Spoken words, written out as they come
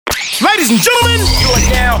Ladies and gentlemen, you are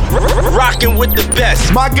now rocking with the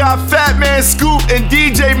best. My guy Fatman, Scoop, and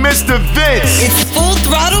DJ Mr. Vince. It's Full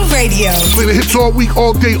Throttle Radio. Play the hits all week,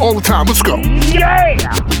 all day, all the time. Let's go. Yeah!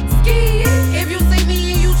 If you see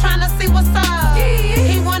me and you tryna see what's up,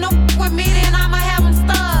 he wanna with me, then I'ma have him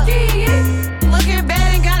stuck. Looking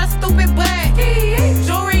bad and got a stupid butt.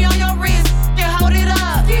 Jewelry on your wrist, you hold it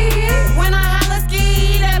up. When I holla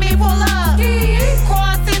ski, that me pull up.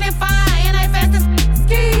 Crossing and fine, and they fast as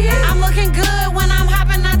I'm looking good when I'm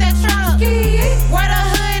hopping out that truck. Where the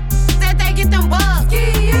hood that they get them bucks.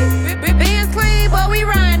 Benz clean, but we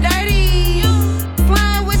run dirty.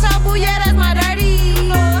 Flying with your boo, yeah, that's my dirty.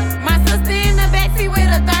 My sister in the backseat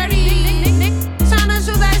with a 30. Tryna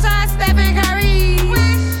shoot that shot, Stephen Curry.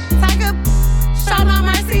 Take a show no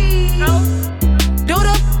mercy. Do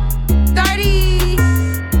the dirty.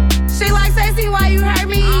 She like sexy, why you hurt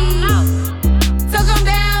me? Took him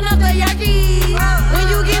down up the Yerky. When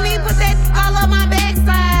you give me, put that all on my backside.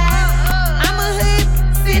 I'm a hood,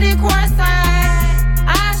 sitting courtside.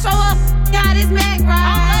 I show up, got his Mac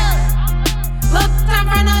right. Look, I'm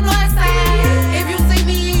from the north side. If you see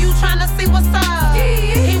me and you tryna see what's up,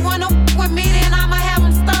 he wanna with me, then I'ma have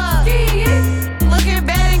him stuck. Looking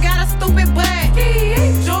bad and got a stupid butt.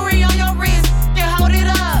 Jewelry on your wrist, you hold it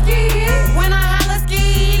up. When I holla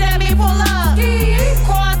ski, that me pull up.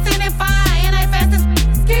 Crossing and fine, and they fast as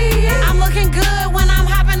I'm looking good when I'm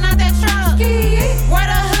hopping out that truck. Where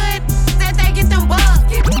the hood that they get them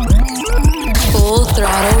bucks. Full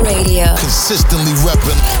Throttle Radio. Consistently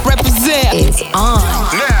Represent is on.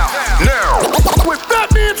 Now, with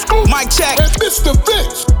Fatman, Scoop, Mic check. and Mr.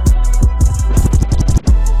 Vince.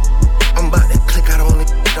 I'm about to click out on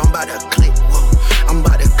it, I'm about to click, whoa. I'm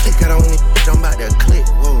about to click out on it, I'm about to click,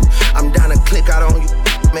 whoa. I'm down to click out on you,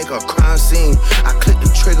 make a crime scene. I click the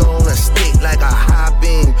trigger on a stick like a high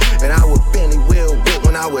beam. And I would Bentley wheel whip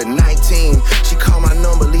when I was 19. She called my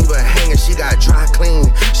number, leave her hanging, she got dry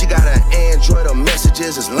clean. She got an Android, her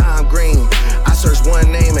messages is lime green. I searched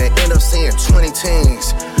one name and end up seeing 20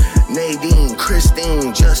 teens. Nadine,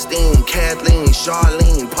 Christine, Justine, Kathleen,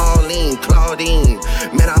 Charlene, Pauline, Claudine.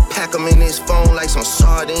 Man, I pack them in this phone like some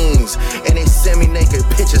sardines. And they send me naked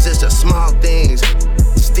pictures, it's the small things.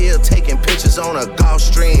 Still taking pictures on a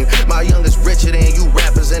Gulfstream. My youngest richer than you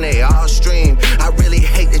rappers and they all stream. I really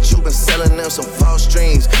hate that you been selling them some false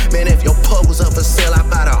dreams. Man, if your pub was up for sale, I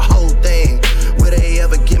buy the whole thing. Will they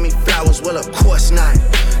ever give me flowers? Well, of course not.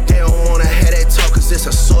 They don't wanna have that talk cause it's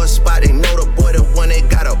a sore spot. They know the boy the one they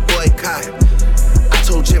got a boycott. I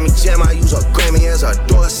told Jimmy Jam I use a Grammy as a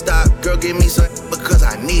doorstop. Girl, give me some because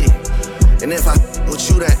I need it. And if I with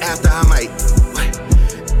you then after I might what?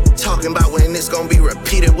 Talking about when this gon' be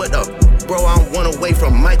repeated. What the bro, I'm one away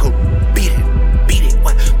from Michael. Beat it, beat it,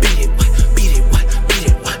 what? Beat it, what? Beat it, what? Beat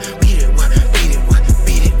it, what? Beat it, what? Beat it, what?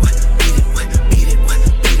 Beat it, what? Beat it, what? Beat it, what?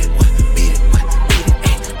 Beat it, what? Beat it, what?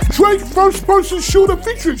 Beat it, Drake, first person shooter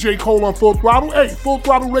featuring J. Cole on Full Throttle. Hey, Full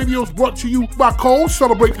Throttle Radio is brought to you by Cole.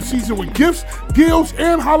 Celebrate the season with gifts, deals,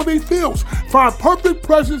 and holiday feels. Find perfect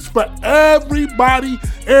presents for everybody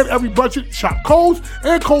and every budget. Shop Kohl's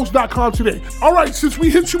and Kohl's.com today. All right, since we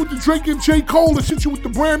hit you with the Drake and J. Cole, let's hit you with the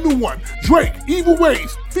brand new one. Drake, Evil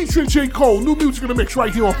Ways, featuring J. Cole. New music in the mix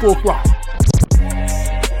right here on Full Throttle.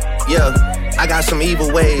 Yeah, I got some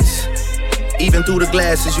evil ways. Even through the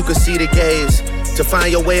glasses, you can see the gaze. To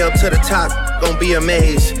find your way up to the top, gon' be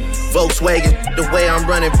amazed. Volkswagen, the way I'm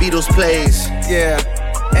running Beatles plays. Yeah,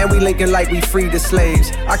 and we linking like we freed the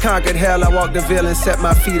slaves. I conquered hell, I walked the veil and set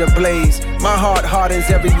my feet ablaze. My heart hardens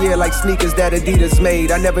every year like sneakers that Adidas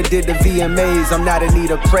made. I never did the VMAs, I'm not in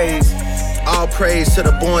need of praise. All praise to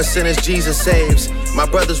the born sinners Jesus saves. My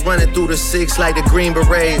brothers running through the six like the Green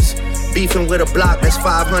Berets. Beefing with a block that's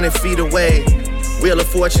 500 feet away. Wheel of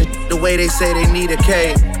Fortune, the way they say they need a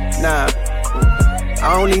K. Nah,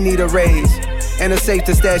 I only need a raise. And a safe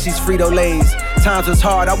to stash these Frito-Lays. Times was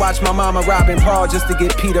hard, I watched my mama robbing Paul just to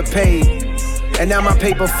get Peter paid. And now my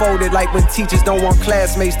paper folded like when teachers don't want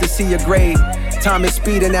classmates to see a grade. Time is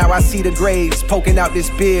speeding now, I see the grades poking out this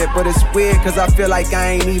beard. But it's weird cause I feel like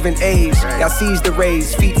I ain't even aged. Y'all seize the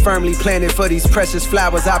rays, feet firmly planted for these precious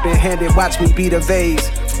flowers I've been handed. Watch me beat a vase.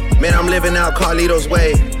 Man, I'm living out Carlito's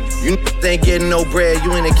way. You ain't getting no bread,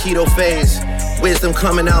 you in the keto phase. Wisdom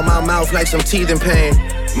coming out my mouth like some teething pain.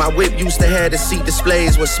 My whip used to have the seat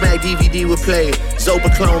displays where Smack DVD would play.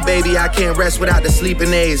 Zopa clone, baby, I can't rest without the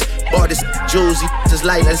sleeping aids. Bought this jewels, is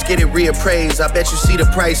light, let's get it reappraised. I bet you see the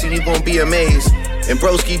price and you gon' be amazed. And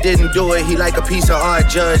Broski didn't do it, he like a piece of art,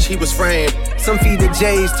 judge, he was framed. Some feed the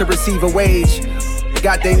J's to receive a wage.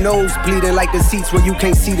 Got they nose bleeding like the seats where you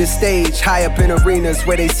can't see the stage. High up in arenas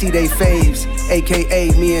where they see they faves.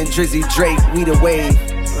 AKA me and Drizzy Drake, we the wave.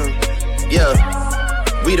 Yeah,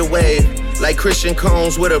 we the wave. Like Christian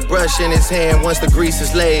Combs with a brush in his hand once the grease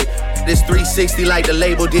is laid. This 360 like the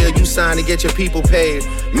label deal you signed to get your people paid.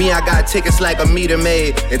 Me, I got tickets like a meter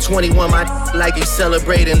maid. And 21, my like he's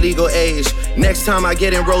celebrating legal age. Next time I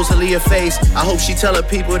get in Rosalia face, I hope she tell her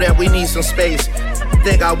people that we need some space.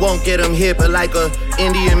 Think I won't get them hit, but like a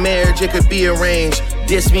Indian marriage, it could be arranged.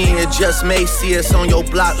 Diss me and you just may see us on your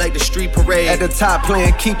block like the street parade. At the top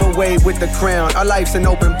playing keep away with the crown. Our life's an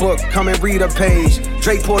open book, come and read a page.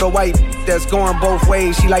 Drake pulled a white that's going both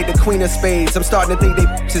ways. She like the queen of spades. I'm starting to think they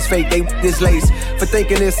is fake, they this lace. For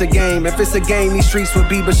thinking it's a game. If it's a game, these streets would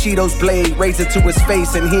be Bushido's blade. Raise it to his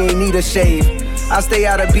face and he ain't need a shave. I stay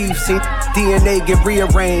out of beef, see DNA get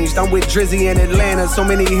rearranged. I'm with Drizzy in Atlanta, so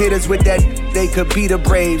many hitters with that they could be the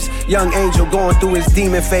Braves. Young Angel going through his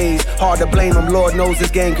demon phase. Hard to blame him, Lord knows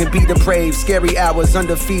this game can be depraved. Scary hours,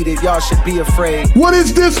 undefeated, y'all should be afraid. What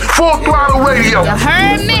is this? Full Throttle Radio. You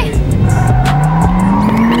heard me?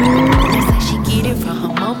 She get it from her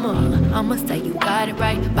mama. I'ma say you got it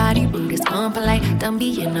right. Body rude is unpolite. Don't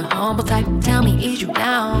be in a humble type. Tell me, is you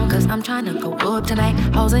down? Cause I'm trying to go up tonight.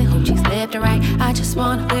 Hoes and hoochies left and right. I just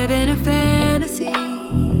wanna live in a fantasy.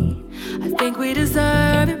 I think we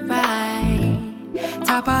deserve it right.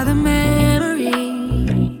 Top of the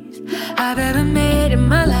memories I've ever made in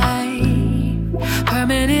my life.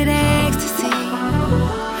 Permanent ecstasy.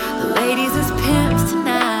 The ladies is pimps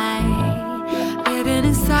tonight. Living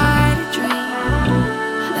inside a dream.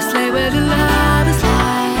 Let's slay where the love is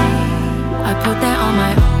like. I put that on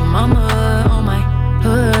my mama, on my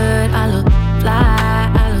hood. I look fly,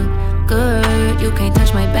 I look good. You can't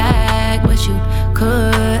touch my bag, but you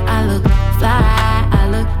could. I look fly, I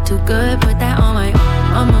look too good. Put that on my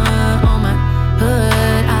mama, on my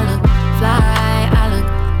hood. I look fly, I look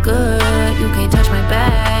good. You can't touch my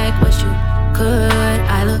bag, but you could.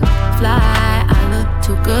 I look fly, I look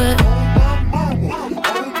too good.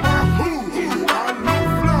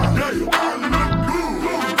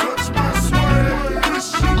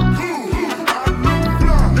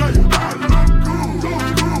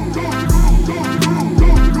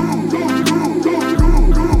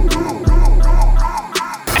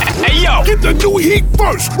 Get the new heat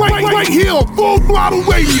first, right here on Full Throttle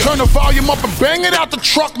Radio. Turn the volume up and bang it out the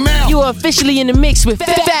truck now. You are officially in the mix with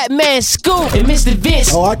Fatman, Scoop, and Mr.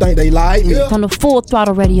 Vince. Oh, I think they like me. On the Full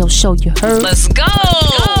Throttle Radio show, you heard? Let's go!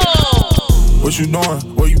 What you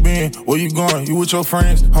doing? Where you been? Where you going? You with your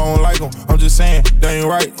friends? I don't like them. I'm just saying, they ain't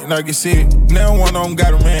right, and I can see it. Now one of them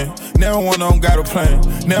got a man. Now one of them got a plan.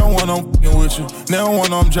 Now one of them f***ing with you. Now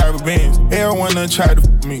one of them drive a Benz. Everyone done tried to f***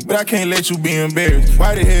 me, but I can't let you be embarrassed.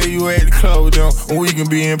 Why the hell you at the club with them when we can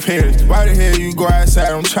be in Paris? Why the hell you go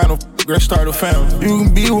outside? I'm trying to girl, start a family. You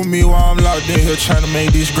can be with me while I'm locked in here trying to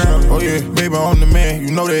make this ground. Oh yeah, baby, I'm the man.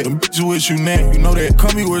 You know that. Them bitches with you now. You know that.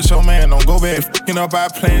 Come here with your man. Don't go back f***ing up our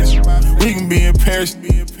plans. We can be in Paris.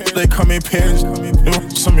 They come in Paris.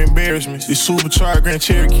 Some embarrassment. It's supercharged Grand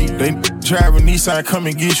Cherokee. They drive a Nissan, come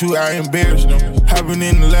and get you. I embarrass them. Hopping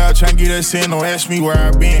in the loud, trying to get us in. Don't ask me where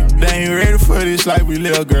I been. They ain't ready for this life we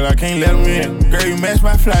live, girl. I can't let them in. Girl, you match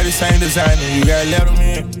my fly, the same designer. You gotta let them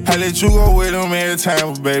in. I let you go with them every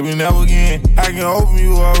time, but baby, never again. I can open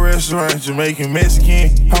you a restaurant, Jamaican,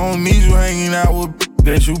 Mexican. I don't need you hanging out with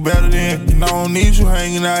that you better than. And I don't need you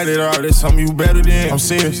hanging out at all. That's something you better than. I'm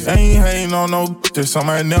serious. I ain't hanging on no that's something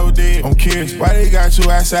I never did. I'm curious. Why they got you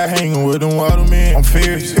outside hanging with them other men? I'm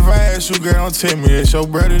furious. If I ask you, girl, don't tell me that's your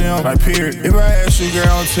brother then. Like, period. If I ask you, girl,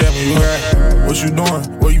 don't tell me you right. What you doing?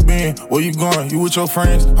 Where you been? Where you going? You with your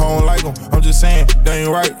friends? I don't like them. I'm just saying, they ain't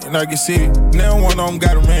right, and I can see it. Now one of them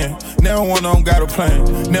got a man. Now one of them got a plan.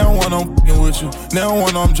 Now one of them f***ing with you. Now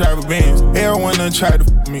one of them drive a Benz. Everyone done tried to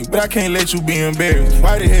f*** me, but I can't let you be embarrassed.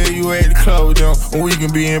 Why the hell you at the club with them when we can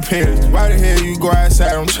be in Paris? Why the hell you go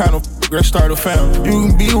outside? I'm trying to girl, start a family. You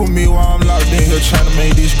can be with me while I'm locked in here trying to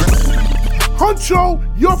make this great. Huncho,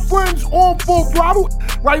 your friends on Full Throttle.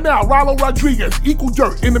 Right now, Rollo Rodriguez, Equal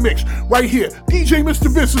Dirt in the mix. Right here, DJ Mr.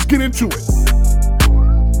 Vince, let's get into it.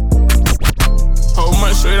 Whole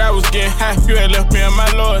month straight I was getting high, you had left me on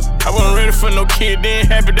my lord. I wasn't ready for no kid, then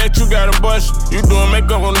happy that you got a bust. You doing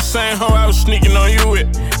makeup on the same hoe I was sneaking on you with.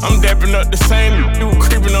 I'm dapping up the same you were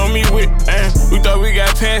creeping on me with. We thought we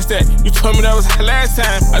got past that. You told me that was last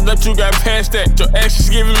time. I thought you got past that. Your actions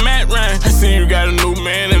giving Matt Ryan. I seen you got a new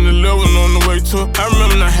man and a little one on the way too. I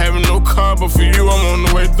remember not having no car, but for you I'm on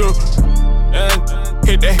the way through.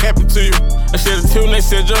 Hate that happened to you. I said it too and they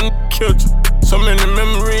said your killed you. So many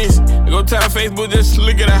memories. I go to our Facebook, just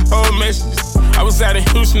look at our whole messages. I was out in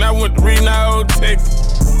Houston, I went to reading our old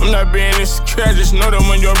text. I'm not being insecure, I just know that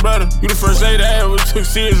when your brother. You the first lady I ever took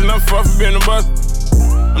serious, and I'm far from being a bust.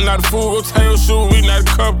 I'm not a fool, go tie your shoe, we not a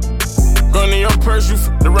couple. your purse, you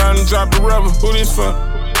f***ed around and dropped the rubber. Who this for?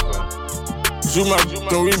 You my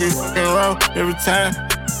don't we be fucking around every time.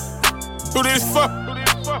 Who this for?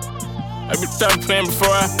 I be done playing before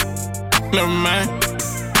I never mind.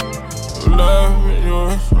 Love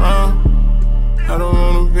yours wrong. I don't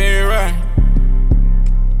wanna be right.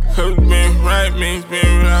 Cause being right means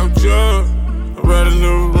being without joy. I'd rather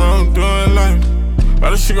live wrong doing life.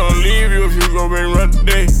 Why she gon' leave you if you go back right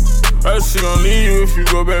today? Why she gon' leave you if you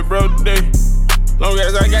go back broke today? Long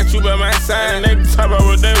as I got you by my side and they can talk about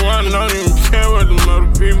what they want, I don't even care what the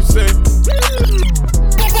other people say.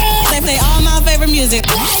 They play all my favorite music.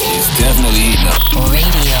 It's definitely eating up.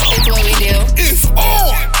 Radio. It's what we do. It's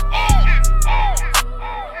on!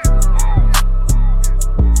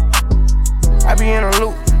 I be in a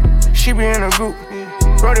loop, she be in a group.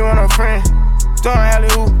 Brody want a friend, doing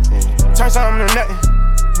alley-oop. Turn something to nothing,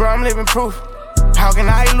 bro, I'm living proof. How can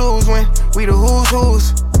I lose when we the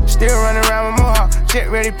who's? Still running around with Mohawk, jet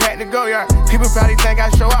ready, packed to go yard. People probably think I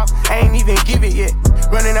show off, I ain't even give it yet.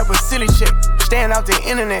 Running up a silly chick, staying off the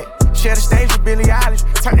internet. Share the stage with Billie Eilish,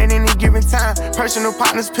 turn it any given time. Personal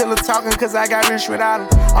partners, pillow talking, cause I got rich without them.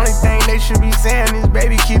 Only thing they should be saying is,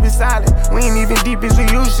 baby, keep it silent. We ain't even deep as we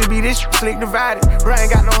used to be, this slick divided. Bro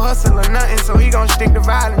ain't got no hustle or nothing, so he gon' stick to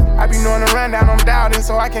violence. I be knowing the rundown, I'm doubting,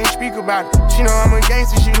 so I can't speak about it. She know I'm a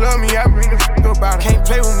gangster, she love me, I bring the f*** about it. Can't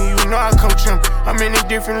play with me, you know I come trim. I'm in a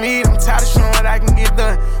different league, I'm tired of showing what I can get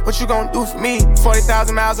done. What you gon' do for me?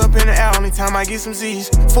 40,000 miles up in the air, only time I get some Z's.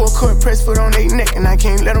 Full court press foot on their neck, and I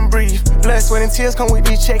can't let them breathe. Blood, sweat, and tears come with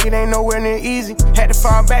this check, it ain't nowhere near easy. Had to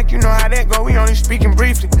fall back, you know how that go, we only speaking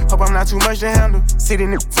briefly. Hope I'm not too much to handle.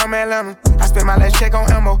 Sitting from Atlanta, I spent my last check on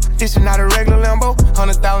ammo. This is not a regular Lambo.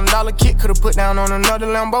 $100,000 kit, could've put down on another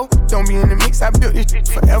Lambo. Don't be in the mix, I built this shit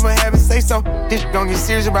forever, have it say so. This don't get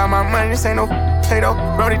serious about my money, this ain't no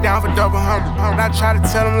Play-Doh. Wrote it down for double humble. I try to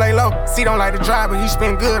tell him lay low. C don't like to drive, but he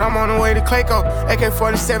spin good, I'm on the way to Clayco.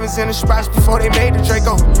 AK-47s in the spots before they made the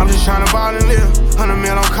Draco. I'm just trying to ball and live. 100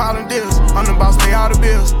 mil, I'm calling deals. I'm the boss, pay all the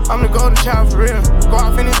bills. I'm the golden child for real. Go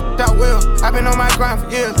off in this out will. I've been on my grind for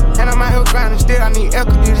years, and I'm out here grinding still. I need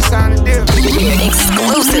equity to sign the deal.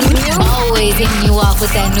 Exclusive. Always hitting you off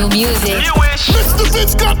with that new music. Mr.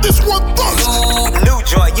 Vince got this one first. New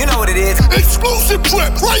joint, you know what it is. Exclusive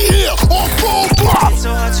trip right here on Full Throttle. It's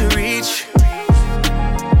so hard to reach.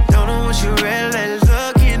 Don't know what you're really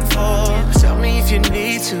looking for. Tell me if you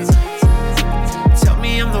need to. Tell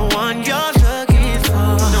me I'm the one you're looking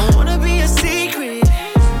for. Don't wanna be a secret.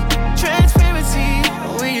 Transparency.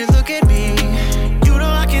 When you look at me, you know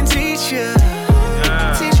I can teach you.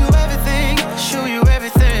 Teach you everything. Show you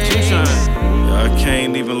everything. I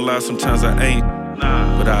can't even lie. Sometimes I ain't.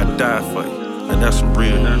 But I die for you. And that's some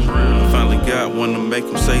real. I finally got one to make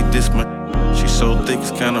him say this my. She so thick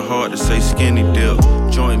it's kinda hard to say skinny dip.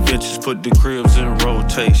 Joint ventures put the cribs in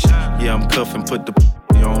rotation. Yeah, I'm cuffing, put the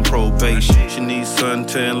on probation. She needs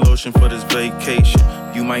suntan lotion for this vacation.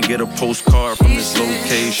 You might get a postcard from this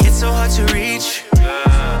location. It's so hard to reach.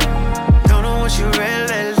 Don't know what you're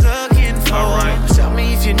really looking for. Alright. Tell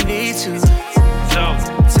me if you need to.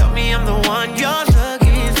 Tell me I'm the one you're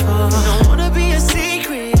looking for. Don't wanna be a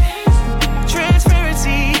secret.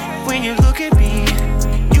 Transparency when you look at me.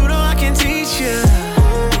 You know I can teach you.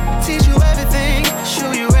 Teach you everything.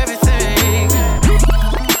 Show you everything.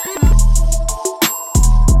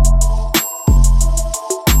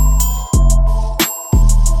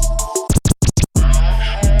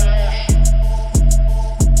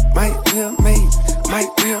 Might will made it, might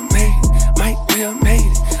will made it, might will made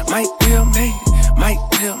it, might will made it, might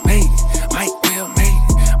will made it, might will made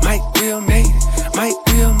it, might will made it, might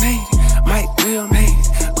will made it, might will made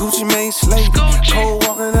it. Gucci Mane slave, cold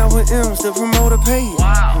walking out with M's, the promoter paid.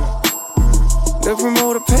 Wow. The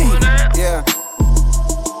promoter paid. Yeah.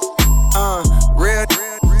 Real,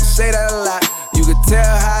 say that a lot. You could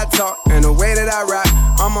tell how I talk and the way that I rock.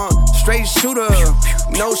 I'm a straight shooter,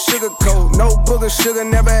 no sugarcoat, no booger sugar.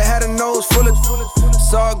 Never had a nose full of.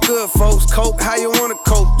 It's all good, folks. Coke, how you wanna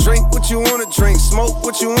coke? Drink what you wanna drink. Smoke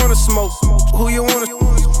what you wanna smoke. Who you wanna?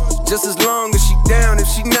 Just as long as she down. If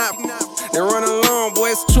she not, then run along, boy.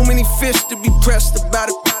 It's too many fish to be pressed about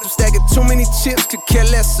it. Stacking too many chips, could care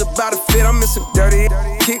less about a fit. I'm missing dirty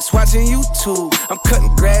kicks watching YouTube. I'm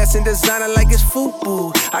cutting grass and designing like it's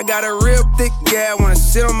FUBU. I got a real thick gal, wanna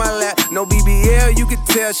sit on my lap. No BBL, you can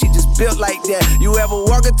tell she just built like that. You ever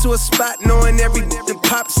walk into a spot knowing every that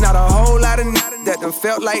pops? Not a whole lot of that done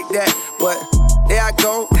felt like that. But there I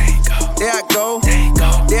go, there I go,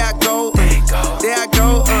 there I go, there I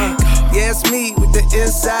go. Yeah, it's me with the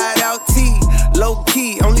inside out tee. Low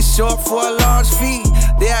key, only show up for a large fee.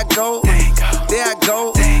 There I go, there I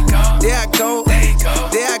go, there I go,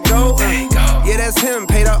 there I go. that's him,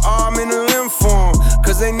 pay the arm and the limb for him.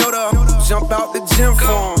 Cause they know the jump out the gym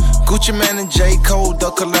for him. Gucci Man and J. Cole, the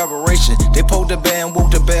collaboration. They pulled the band,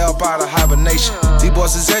 woke the bear up out of hibernation. These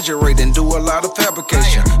boys exaggerate and do a lot of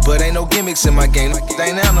fabrication. But ain't no gimmicks in my game, they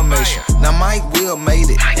ain't animation. Now Mike Will made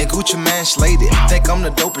it, and Gucci Man slayed it. Think I'm the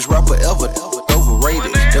dopest rapper ever,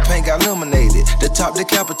 overrated. The paint got eliminated, the top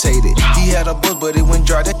decapitated. He had a buzz, but it went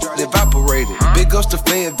dry, that evaporated. Big ups to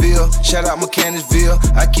Fayetteville, shout out Mechanicsville.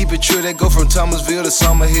 I keep it true, they go from Thomasville to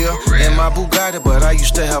Summerhill. And my Bugatti, but I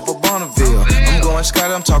used to have a Bonneville. I'm going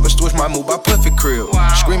Scott, I'm talking switch my move, I perfect crib.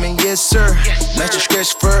 Screaming, yes sir, let you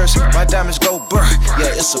stretch first. My diamonds go burr,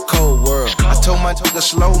 yeah, it's a cold world. I told my the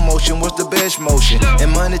slow motion was the best motion.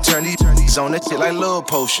 And money turn these on that shit like love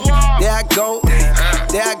potion. There I go,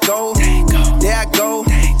 there I go, there I go,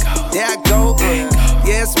 there I go.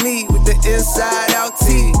 Yeah, it's me with the inside out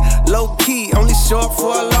T. Low key, only short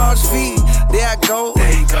for a large fee. There I go, there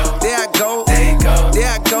I go, there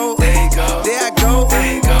I go, there I go.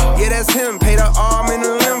 Yeah, that's him, pay the arm and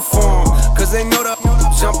the limb for him. Cause they know the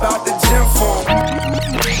jump out the gym for him.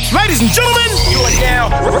 Ladies and gentlemen, you are now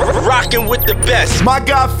rocking with the best. My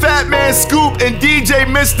guy Fatman Scoop and DJ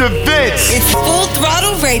Mr. Vince. It's Full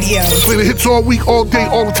Throttle Radio. Play the hits all week, all day,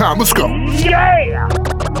 all the time. Let's go. Yeah!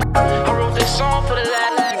 I wrote this song for the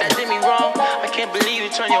last that did me wrong. I can't believe you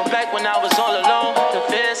turned your back when I was all alone. The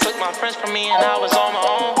feds took my friends from me and I was on my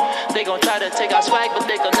own. They gon' try to take our swag, but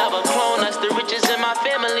they could never clone us. The riches in my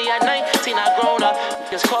family at 19, I grown up.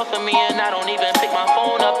 Just call for me and I don't even pick my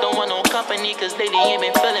phone up. Don't want no company, cause lately ain't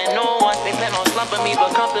been feeling no one. They plan on slumping me,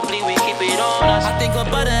 but comfortably we keep it on us. I think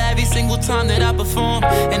about it every single time that I perform.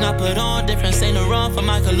 And I put on different Saint Laurent for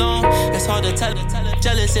my cologne. It's hard to tell it,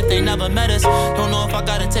 jealous if they never met us. Don't know if I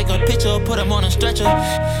gotta take a picture or put them on a stretcher.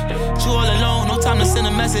 You all alone, no time to send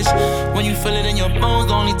a message. When you feel it in your bones,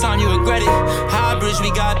 the only time you regret it. High bridge, we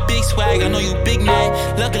got big swag, I know you big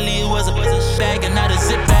mad. Luckily it was a bag and not a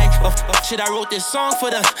zip bag. Oh, shit, I wrote this song for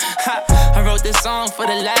the I wrote this song for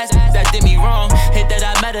the last that did me wrong. Hate that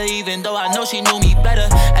I met her even though I know she knew me better.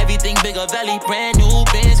 Everything bigger valley, brand new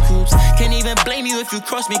Benz coupes. Can't even blame you if you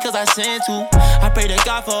cross me cause I sin too. I pray to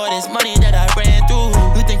God for all this money that I ran through.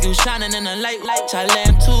 You think you shining in the light, I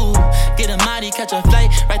lamb too. Get a mighty, catch a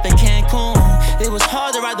flight right to Cancun. It was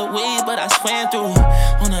hard to ride the wave, but I swam through.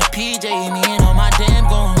 On a PJ, me and all my damn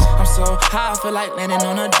goons. I'm so high, I feel like landing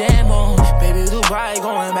on a damn moon. Baby, Dubai,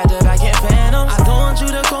 going back to back in Phantom. I don't want you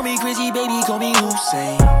to call me crazy, baby, call me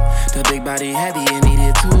Hussein. The big body heavy, it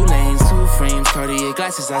needed 2 lanes, 2 frames, Cartier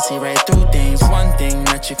glasses, I see right through things. One thing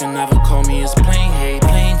that you can never call me is plain hate,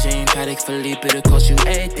 plain Jane, Patek Philippe, it'll cost you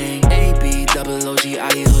everything. AB, double OG,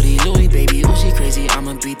 I.O.D. Louis, baby, oh she crazy,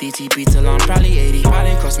 I'ma beat DTP till I'm probably 80.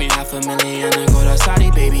 Probably cost me $500,000 to go to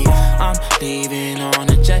Saudi, baby. I'm leaving on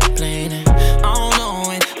a jet plane, and I don't know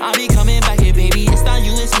when I'll be coming back here, baby. It's not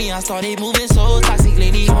you, it's me. I started moving so toxic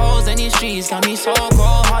lately. Hoes in these streets got me so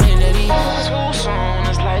cold-hearted lately. Too soon,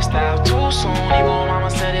 this lifestyle too soon. Even mama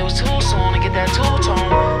said it was too soon to get that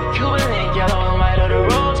two-tone. Cuban link, yellow and white, or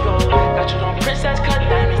the rose gold. Got you on princess cut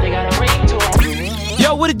diamonds, they got a ring to them.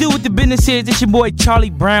 Yo, what it do with the business is? It's your boy Charlie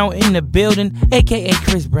Brown in the building, aka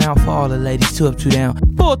Chris Brown for all the ladies. 2 up, 2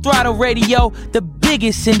 down. Full Throttle Radio, the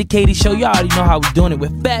biggest syndicated show. Y'all already know how we doing it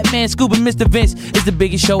with Fatman Scoop and Mr. Vince. It's the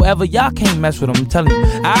biggest show ever. Y'all can't mess with them, I'm telling you.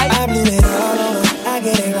 Alright? I blew it all on her, I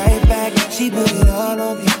get it right back. She put it all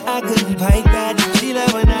on me, I couldn't fight that. She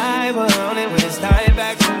love when I put on it when it's time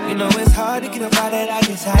back. You know it's hard to get up out that I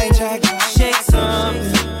get sidetracked. Shake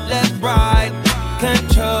something, left, right,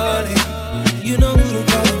 control it. You know who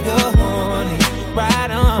to call if you're horny.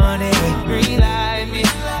 Ride on it, green light me.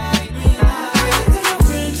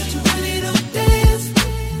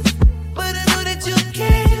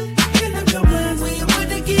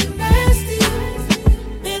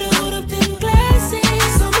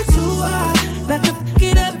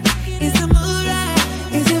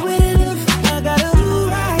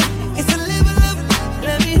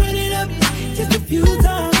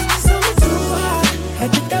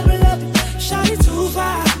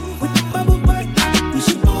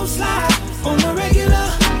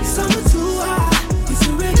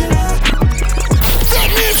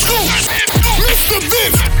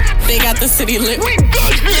 They got the city lit. We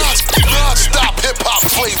got non-stop hip-hop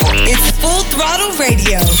flavor. It's Full Throttle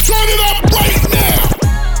Radio. Turn it up right now.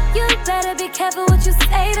 You better be careful what you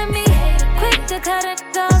say to me. Quick to cut it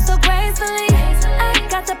down so gracefully. I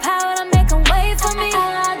got the power to make them wait for me.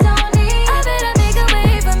 I don't need. I better make a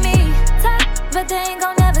way for me. Top, but they ain't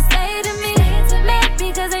gon' never say to me.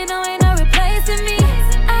 Maybe cause they know ain't no replacing me.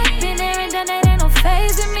 I've been there and done that, ain't no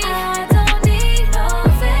phasing me. I don't need no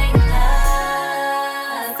fake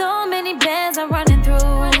love. So many bands I'm running through.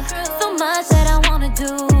 So much that I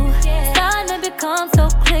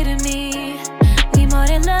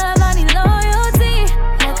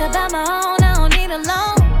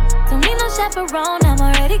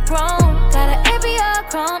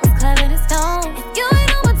chrome, it's clever than stone. If you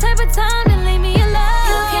ain't on my type of time, then leave me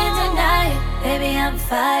alone. You can't deny it, baby, I'm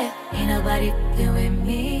fire. Ain't nobody f***ing with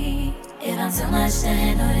me. If I'm too much to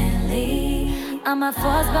handle, then leave. I'm a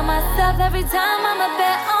force by myself every time I'm a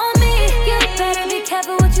bet on me. You better be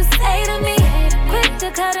careful what you say to me. Quick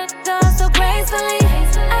to cut it off so gracefully.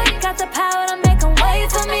 I got the power to make them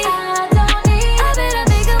wait for me. I don't need I better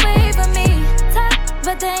make them wait for me. Talk,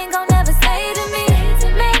 but they ain't gon' never say to me.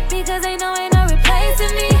 Maybe cause they know ain't no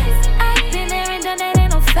replacing me. I've been there and done that,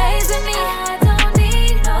 ain't no phase with me. I don't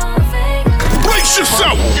need no fake. Brace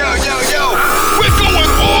yourself! Yo! We're going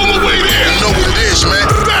all the way there! You know what it is, man.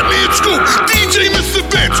 Fatman Scoop, DJ Mr.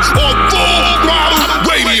 Vince on Full Throttle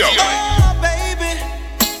Radio. Oh, baby,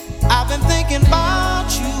 I've been thinking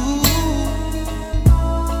about you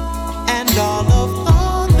and all of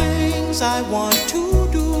the things I want to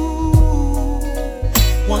do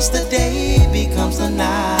once the day becomes the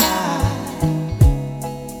night.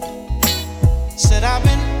 Said I've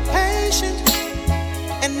been patient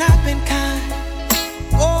and I've been kind.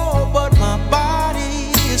 Oh, but my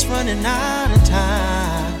body is running out of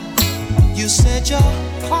time. You said your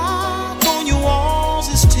clock on your walls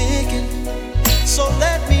is ticking, so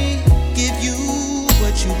let me give you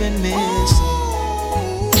what you've been missing.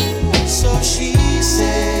 So she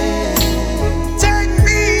said, take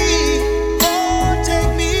me,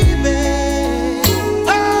 babe.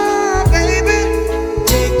 Oh, baby,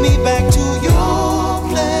 take me back to your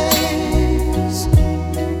place.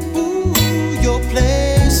 Ooh, your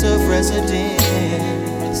place of residence.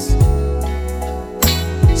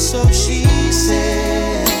 So she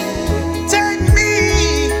said, take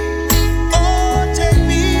me,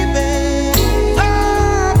 babe.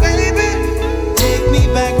 Oh, baby, take me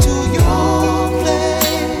back to your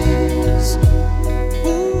place.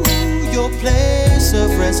 Ooh, your place of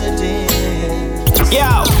residence.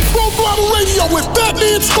 Yo! Full Throttle Radio with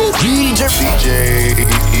Fatman Scoop, DJ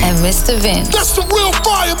And Mr. Vince. That's the real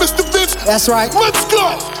fire, Mr. Vince. That's right. Let's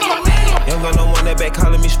go. Young got no one that back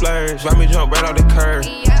calling me splurge. Ride me jump right off the curb.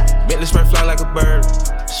 Bentley spread fly like a bird.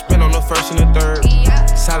 Spin on the first and the third.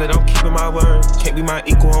 Solid, I'm keeping my word. Can't be my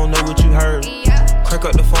equal, I don't know what you heard. Crack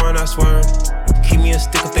up the foreign, I swear. Keep me a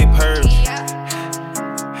stick if they purge.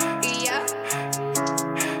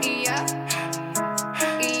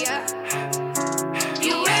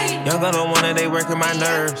 Young got no one that they working my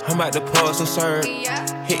nerves. I'm about to pause and serve.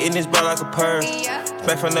 Hitting this ball like a perm.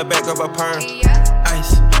 Smack from the back of a perm.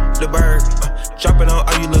 Ice, the bird. Dropping on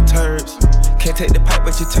all you little turds. Can't take the pipe,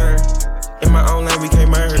 but you turn. In my own lane, we can't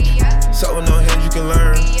merge. Something on here you can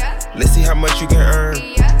learn. Let's see how much you can earn.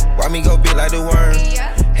 Why me go big like the worm?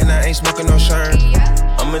 And I ain't smoking no shern.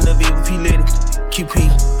 I'm in the VP lady.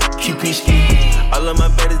 QP ski. All of my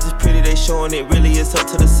baddies is pretty, they showing it really is up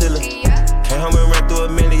to the ceiling. Came home and ran through a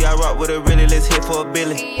milli. I rock with a really, let's hit for $1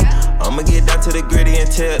 billion. I'ma get down to the gritty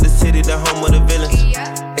and tell the city the home of the villains.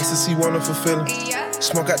 Ecstasy wonderful feeling.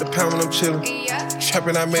 Smoke out the pound when I'm chillin'.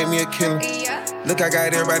 Trappin', I made me a killer. Look, I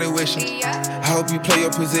got everybody wishing. I hope you play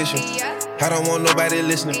your position. I don't want nobody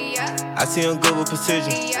listening. I see him good with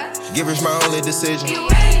precision. Givers my only decision.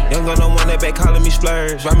 Young got no one that back calling me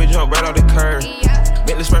splurge. Ride me jump right off the curb.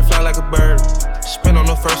 Bentley spread fly like a bird. Spin on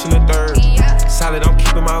the first and the third. Solid, I'm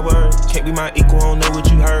keeping my word. Can't be my equal, I don't know what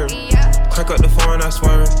you heard. Crack up the foreign, I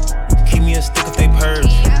swear. Keep me a stick if they purge.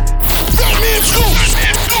 Fatman Scoop,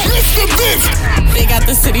 Mr. Vince. They got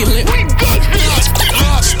the city lit. We got this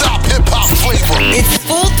non-stop hip-hop flavor. It's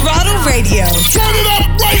Full Throttle Radio. Turn it up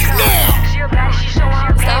right now.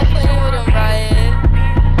 Stop playing with him,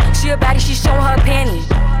 Riot. She a baddie, she showing her panties.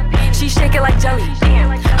 She shake it like jelly.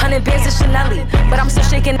 100 bands of Chanel, but I'm still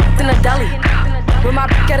shaking in a deli. With my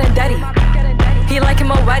getting dirty. He like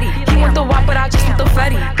him already. He want the wop, but I just want the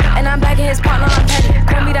Fetty. And I'm bagging his partner, I'm petty.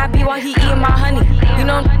 Call me that B while he eating my honey. You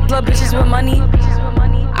know, little bitches with money.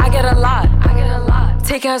 I get a lot.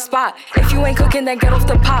 Taking her spot. If you ain't cooking, then get off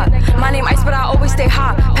the pot. My name Ice, but I always stay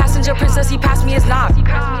hot. Passenger princess, he passed me his knock.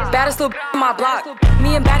 Baddest little on my block.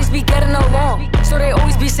 Me and baddies be getting along, so they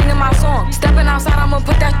always be singing my song. Stepping outside, I'ma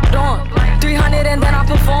put that on. 300 and then I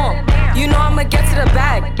perform. You know I'ma get to the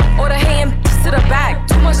bag. Or the hating to the back.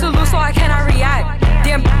 Too much to lose, so I cannot react.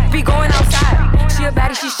 Damn, be going outside. She a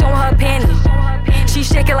baddie, she showing her panties. She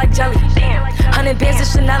shake it like jelly. 100 bands of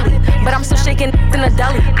Chanel, but I'm still shaking in a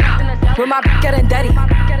deli. With my getting dirty.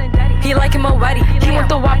 He like him already. He want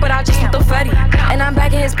the wop, but I just want the Fetty. And I'm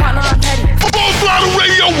bagging his partner, I'm petty. Full Throttle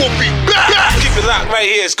Radio will be back. Keep it locked right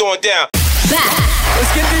here, it's going down. Back.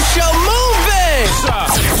 Let's get this show moving.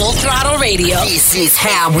 Full Throttle Radio. This is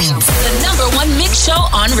how we do. The #1 mix show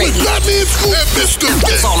on radio. That means Scoop and Mr.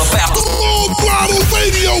 It's all about the Full Throttle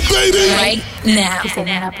Radio, baby. Right now. You say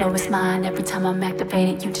that I blow his mind every time I'm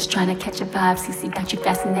activated. You just trying to catch a vibe. CC got you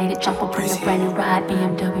fascinated. Jump up in the brand new ride.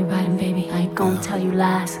 BMW riding, baby. I ain't gonna tell you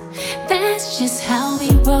lies. That's just how we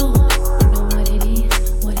roll. You know what it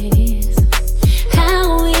is, what it is.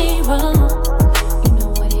 How we roll. You know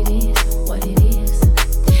what it is, what it is.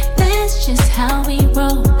 That's just how we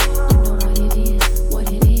roll. You know what it is, what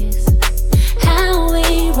it is. How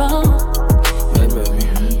we roll. You know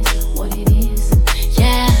what it is, what it is.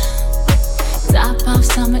 Yeah. Top off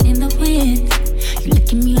summer in the wind. You look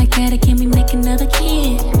at me like that, it can me make another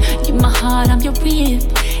kid. You're my heart, I'm your rib.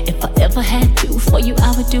 If I ever had to for you,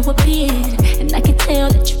 I would do a bid. And I can tell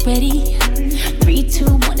that you're ready. 3, 2,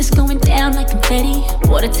 1, it's going down like confetti.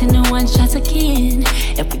 Water 10 to 1 shots again.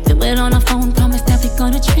 If we do it on our phone, promise that we're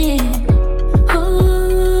gonna trend.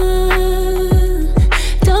 Ooh,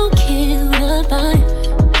 don't kill the vibe.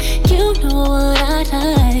 You know what I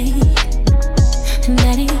like,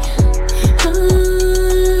 Daddy.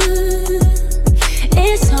 Ooh,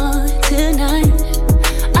 it's on tonight.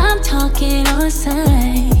 I'm talking on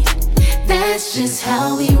sight. That's just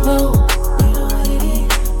how we roll. You know what it is,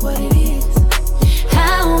 what it is.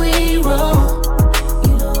 How we roll.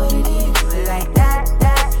 You know what it is, like that.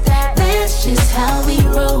 That's just how we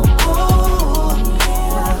roll.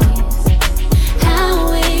 How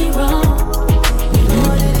we roll. You know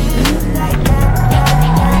what it is, like that.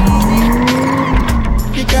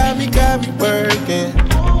 You got me working.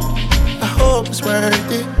 I hope it's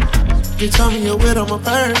worth it. You told me you're with on my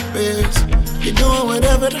purpose. You're doing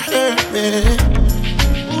whatever to hurt me.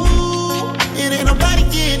 Ooh, it ain't nobody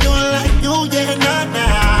can do it like you, yeah,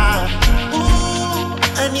 nah. Ooh,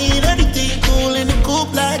 I need everything cool in the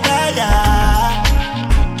coupe like that, yeah.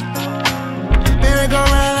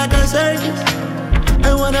 Merry-go-round like a circus. I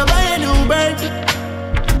wanna buy a new burger.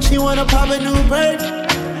 She wanna pop a new burger.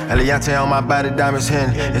 Eliante on my body, diamonds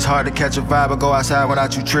hidden. It's hard to catch a vibe or go outside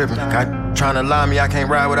without you tripping. Got tryna lie me, I can't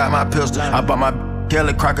ride without my pistol. I bought my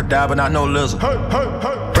Kelly crocodile, but not no lizard.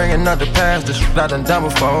 Bringing up the past, the shit I done done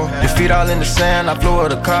before. Your feet all in the sand, I flew her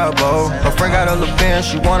the carbo. Her friend got a little Benz,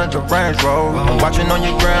 she wanted the Range Rover. I'm watching on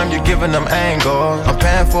your gram, you're giving them angles. I'm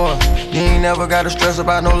paying for it. You ain't never gotta stress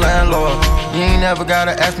about no landlord. You ain't never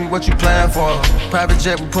gotta ask me what you plan for. Private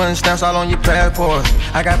jet, we putting stamps all on your passport.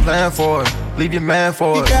 I got plan for it, leave your man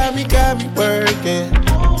for it. You got me working.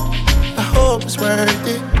 I hope it's worth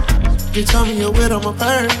it. You told me you're with on my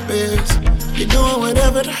purpose. You're doing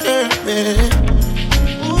whatever to hurt me.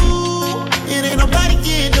 Ooh, it ain't nobody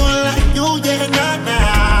can do it like you, yeah,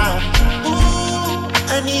 nah. Ooh,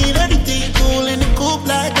 I need everything cool in the coupe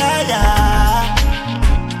like that, yeah.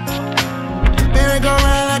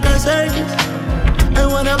 Merry-go-round like a circus. I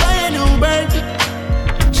wanna buy a new burger.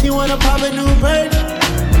 She wanna pop a new burger.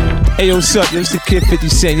 Hey, yo, what's up? Yo, it's the Kid 50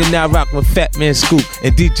 Cent. You're now rocking with Fatman Scoop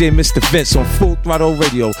and DJ Mr. Vince on Full Throttle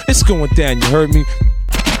Radio. It's going down, you heard me?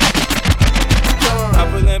 I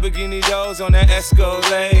put Lamborghini doors on that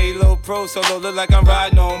Escalade. Low pro solo, look like I'm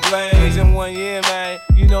riding on blades. In 1 year, man,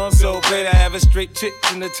 you know I'm so great. I have a straight chick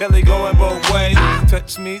in the telly going both ways.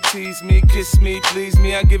 Touch me, tease me, kiss me, please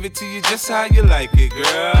me. I give it to you just how you like it,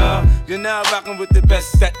 girl. You're now rocking with the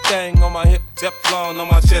best. That thing on my hip, Teflon on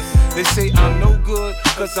my chest. They say I'm no good,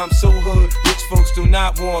 cause I'm so hood. Rich folks do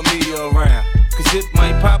not want me around. Cause it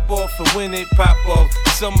might pop off, and when it pop off,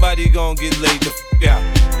 somebody gon' get laid the f*** out.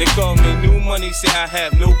 They call me new money, say I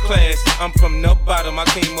have no class. I'm from the bottom, I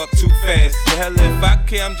came up too fast. The hell if I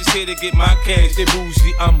care, I'm just here to get my cash. They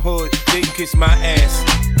bougie, I'm hood, they kiss my ass.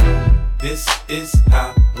 This is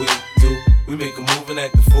how we do. We make a move and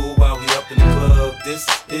act the fool while we up in the club. This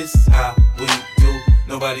is how we do.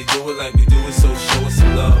 Nobody do it like we do it, so show us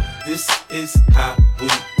some love. This is how we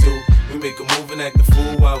do. We make a move and act the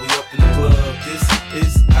fool while we up in the club. This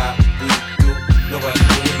is how we do. Nobody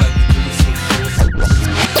do it like we do it, so show us some love.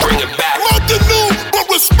 Bring it back. Nothing new, but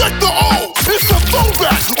respect the old. It's a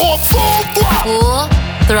throwback on Full Throttle. Full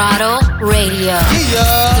Throttle Radio.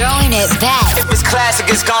 Yeah. Throwing it back. If it's classic,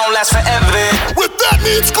 it's gonna last forever. With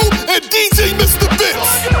Fatman Scoop and DJ Mr.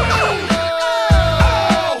 Vince.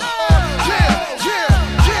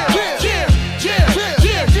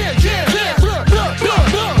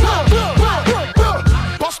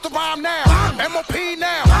 What you want now?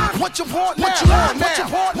 What you want now? What you want now? What you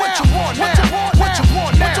want now? What you want now? What you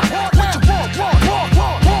want now? What you want?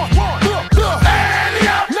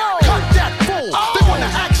 No, cut that fool. They wanna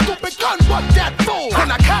act stupid, gun what that fool. When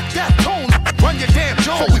I cock that tone, run your damn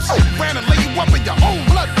Jones. Ran and lay you up in your own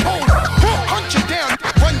blood pool. Hunt you down,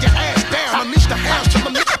 run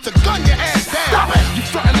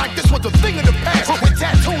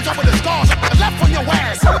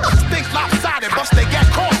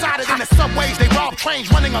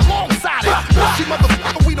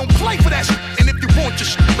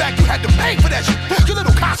had to pay for that shit. Your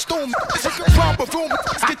little costume, this is the proper room.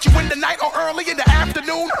 Get you in the night or early in the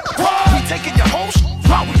afternoon. We taking your host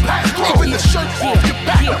while we pass through. Even the shirt off your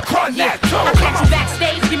back, run that too. I catch you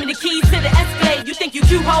backstage, give me the keys to the Escalade. You think you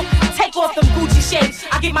cute, ho? Take off them Gucci shades.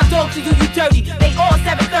 I give my dog to do you dirty. They all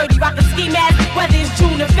 730, rockin' ski mask, whether it's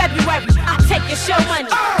June or February. I take your show money,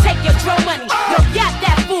 take your dro money. Yo, yap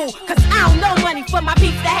that fool, cause I don't know money for my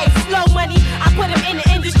peeps that hate slow money. I put them in the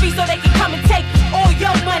industry so they can come and take all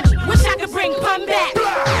your money. Wish I could bring pun back.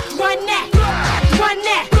 Run that, run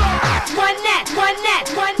that, run that, run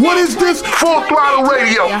that, run that. What is this? Full Throttle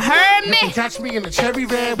Radio. You heard me? You can catch me in the cherry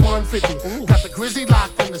red 150. Got the grizzly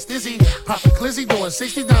locked in the stizzy. Pop the glizzy doing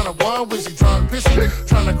 60 down a one wizzy. Drunk pissy.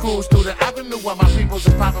 Trying to cruise through the avenue while my peoples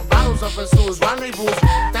are popping bottles up in Sue's rendezvous.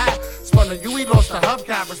 That spun a UE, lost the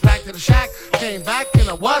hubcappers. Back to the shack. Came back in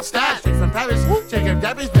a what's that? Straight from Paris. Chicken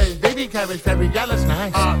Debbie's baby cabbage, very yellows.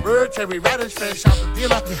 Nice. Bird, cherry radish, fresh out the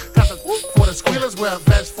dealer. Got the for the squealers, wear a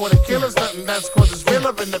vest for the killers. Nothing less cause it's realer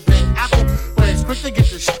in the big apple. But it's quick to get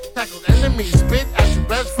the shit tackled. Enemies spit at your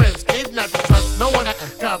best friends. Kidnap you, trust no one.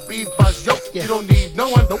 Got beef buzz, yo. You don't need no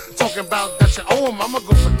one. Talking about that you owe him. I'ma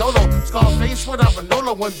go for Dolo. Scarface without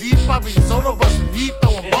Manolo. One deep, probably solo. But some deep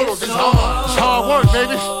throwing bolos. It's hard. It's hard work,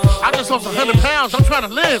 baby. I just lost 100 pounds. I'm trying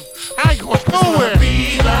to live. I ain't going nowhere.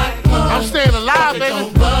 I'm staying alive, baby.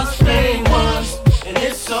 Don't bust day once, and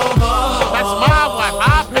it's so hard. That's my wife.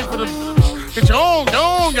 I pay for the. Get your own,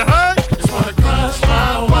 you heard? Just wanna crush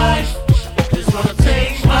my wife. Just wanna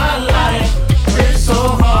take my life. It's so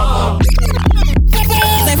hard.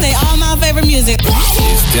 They play all my favorite music.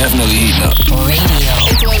 It's definitely heating up. Radio.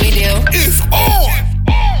 It's what we do. It's on.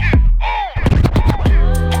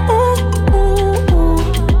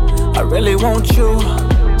 I really want you,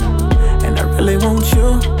 and I really want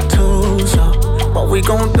you too. So what we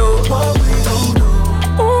gon' do? What we gon' do?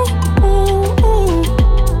 Ooh, ooh, ooh.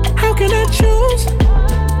 How can I choose?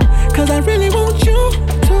 Cause I really want you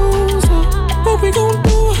too. So what we gon'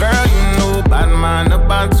 do? Girl, you know bad man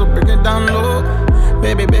about, so bring it down low.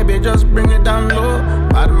 Baby, baby, just bring it down low.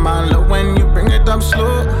 Bad man love when you bring it up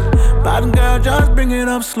slow. Bad girl, just bring it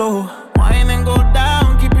up slow. Wine and go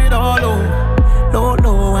down, keep it all low. Low,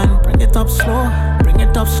 low, and bring it up slow. Bring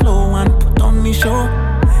it up slow and put on me show.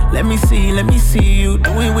 Let me see you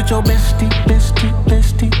do it with your bestie, bestie,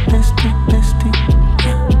 bestie, bestie, bestie.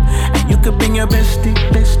 And you could bring your bestie,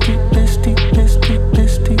 bestie, bestie, bestie,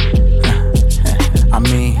 bestie. I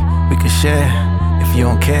mean, we can share if you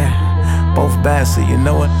don't care. Both bad, so you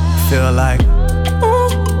know what I feel like. Ooh,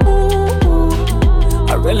 ooh, ooh.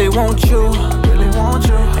 I really want you,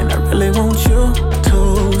 and I really want you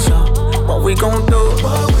too. So what we gon' do?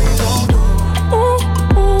 What we gon' do? Ooh,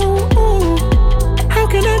 ooh, ooh. How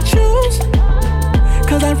can I choose?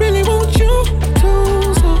 Cause I really want you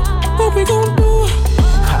too. So what we gon' do?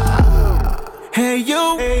 Hey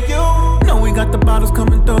you, know we got the bottles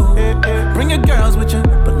coming through. Bring your girls with you,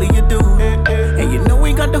 believe you do. And you know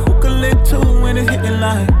we got the hookah lit too when it's hitting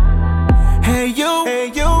like. Hey you,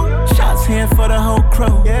 shots here for the whole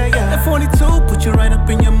crew. That 42 put you right up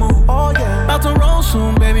in your mood. Oh yeah, about to roll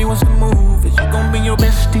soon, baby. What's the move? Is you gon' be your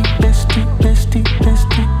bestie, bestie, bestie,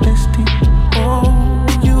 bestie, bestie? Oh,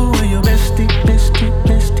 you and your bestie, bestie,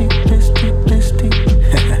 bestie, bestie, bestie.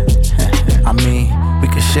 I mean, we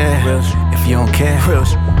can share if you don't care.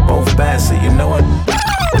 Both bad, so you know what.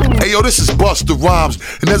 Hey yo, this is Busta Rhymes,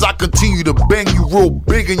 and as I continue to bang you real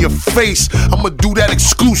big in your face, I'ma do that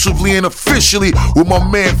exclusively and officially with my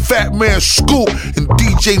man Fatman Scoop and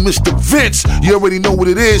DJ Mr. Vince. You already know what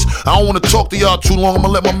it is. I don't wanna talk to y'all too long. I'ma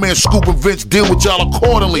let my man Scoop and Vince deal with y'all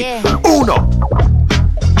accordingly. Uno!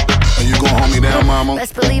 Are you gon' hold me down, mama?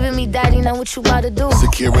 Best believe in me, daddy, know what you about to do.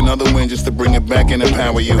 Secure another win just to bring it back and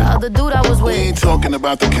empower you. The other dude I was with. We ain't talking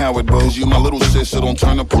about the coward bros. You my little sister, don't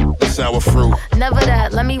turn up the sour fruit. Never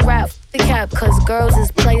that, let me rap the cap, cause girls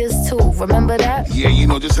is players too. Remember that? Yeah, you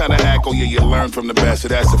know just how to act, oh yeah, you learn from the best, so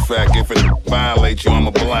that's a fact. If it violates you, I'm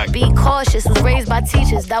a black. Be cautious, was raised by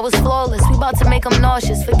teachers, that was flawless. We about to make them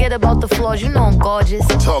nauseous, forget about the flaws, you know I'm gorgeous.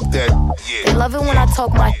 Talk that, yeah. They love it when I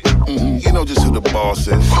talk my You know just who the boss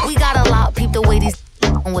is. We got a lot, peep the way these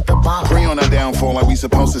with the ball. Pre on our downfall like we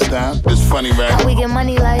supposed to stop. It's funny, right? How we get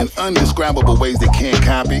money like? In undescribable ways they can't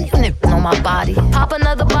copy. You niggas know my body. Pop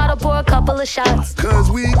another bottle, pour a couple of shots. Cause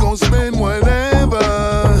we gon' spend whatever.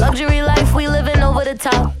 Luxury life, we living over the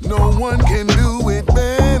top. No one can do it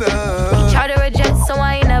better. Charter a jet, so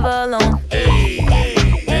I ain't never alone.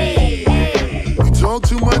 You talk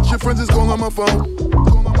too much, your friends is calling on my phone.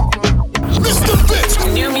 Mr. Vince,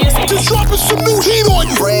 new music, just dropping some new heat on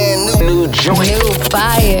you. Brand new joint. New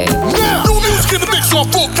fire. Now, new music in the mix on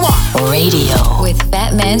Full Throttle Radio with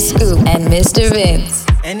Fatman Scoop and Mr. Vince.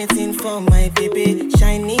 Anything for my baby,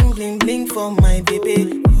 shining bling bling for my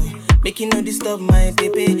baby. Make you no disturb my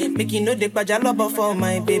baby, make you no dey pajaloba for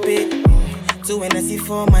my baby. 2 NSC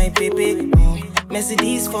for my baby,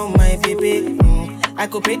 Mercedes for my baby. I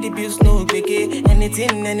could pay the bills, no biggie.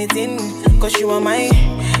 Anything, cause you are my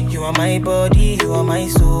body, you are my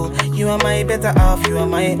soul. You are my better half, you are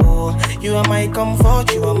my all. You are my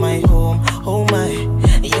comfort, you are my home. Oh my,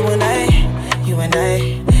 you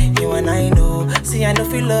and I know. See, I know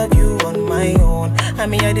feel love you on my own. I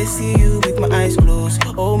mean, I just see you with my eyes closed.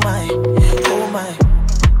 Oh my.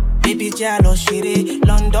 Baby, jealous, shitty.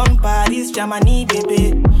 London, Paris, Germany,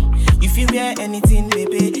 baby. If you wear anything,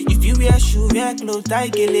 baby. If you wear shoe, wear clothes, I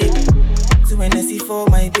get it. 2 NSC for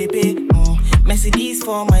my baby. Mercedes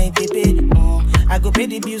for my baby. I go pay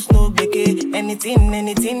the bills, no biggie. Anything.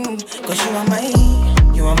 Cause you are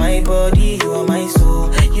my body, you are my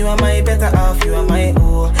soul. You are my better half, you are my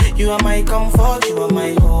all. You are my comfort, you are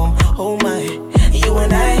my home. Oh my, you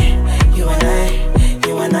and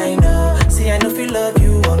I know. See, I know feel love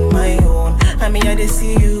you on my own. I mean, I just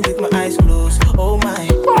see you with my eyes closed. Oh my,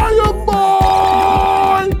 Fireboy!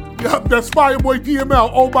 Yup, that's Fireboy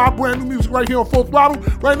DML. Oh my, brand new music right here on Full Throttle.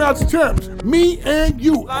 Right now it's Thames. Me and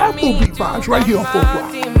You. Afrobeat vibes right here on Full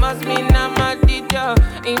Throttle. It must mean I'm a DJ.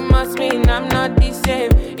 It must mean I'm not the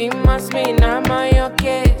same. It must mean I'm on your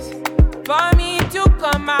case. For me to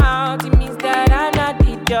come out, it means that I'm not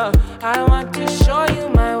the dog. I want to show you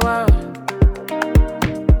my world.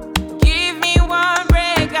 Give me one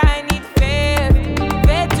break, I need faith.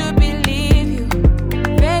 Faith to believe you,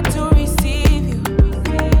 faith to receive you.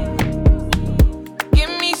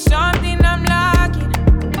 Give me something I'm lacking,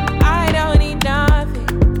 I don't need nothing.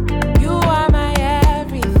 You are my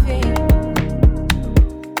everything.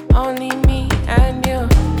 Only me and you,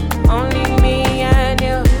 only me and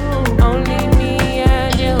you. Only me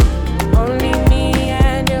and you, only me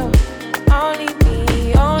and you, only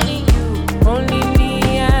me, only you, only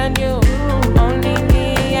me and you, only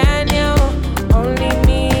me and you, only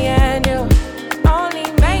me and you, only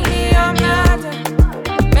make me your matter,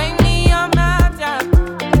 make me your matter,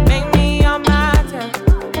 make me your matter.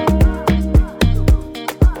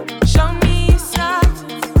 Show me your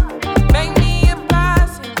substance, make me a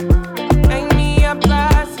person, make me a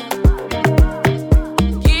person.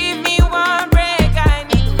 Give me one break, I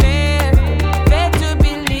need faith, faith to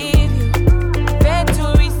believe you, faith to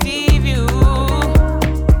receive you.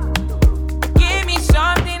 Give me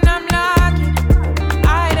something I'm lacking,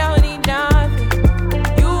 I don't need nothing.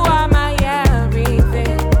 You are my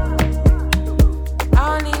everything.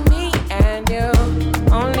 Only me and you,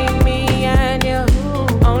 only me and you,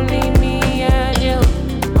 only me and you,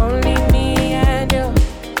 only me and you,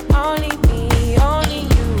 only me, only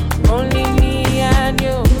you, only me and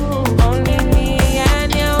you, only me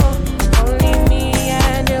and you, only me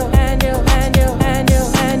and you, and you, and you,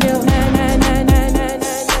 and you, and you,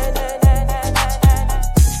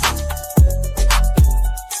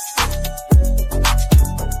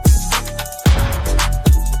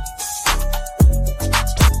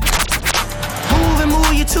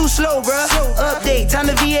 Move, you too slow, bruh. Update, time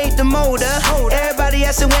to V8 the motor. Everybody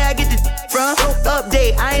asking where I get the from.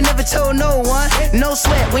 Update, I ain't never told no one. No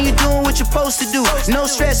sweat when you doing what you're supposed to do. No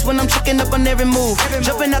stress when I'm checking up on every move.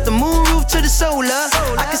 Jumping out the moon roof to the solar.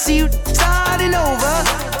 I can see you starting over.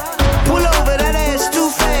 Pull over, that ass too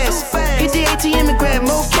fast. Hit the ATM and grab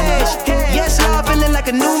more cash. Yes, Lord, feeling like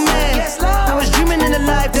a new man. I was dreaming in the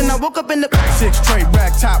life, then I woke up in the 6 straight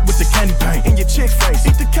rack top with the candy paint. In your chick face,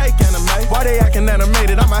 eat the cake anime. Why they acting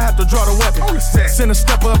animated? I might have to draw the weapon. Send a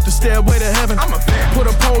stepper up the stairway to heaven. I'm a fan. Put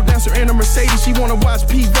a pole dancer in a Mercedes. She wanna watch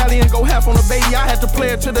P-Valley and go half on a baby. I had to play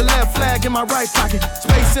her to the left, flag in my right pocket.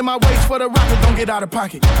 Space in my waist for the rocket, don't get out of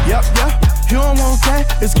pocket. Yup, you don't want that.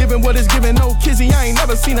 It's giving what it's giving, no kizzy. I ain't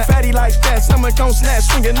never seen a fatty like that. Stomach on snatch,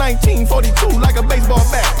 swinging 1942 like a baseball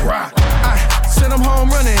bat. I send them home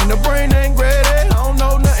running, the brain ain't ready. I don't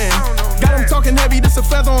know nothing. Got him talking heavy, this a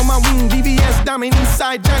feather on my wing. VVS diamond,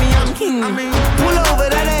 Eastside Johnny, I'm king. Pull over,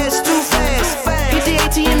 that ass too fast. Hit the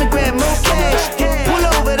ATM and grab more cash. Pull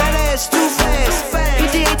over, that ass too fast.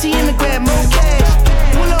 Hit the ATM and grab more cash.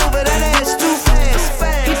 Pull over, that ass too fast.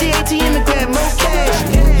 Hit the ATM and grab more cash.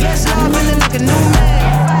 Yes, I'm feeling like a new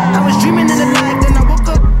man. I was dreaming in the night, then I woke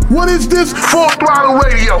up. What is this? Full Throttle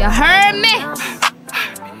Radio. You heard me?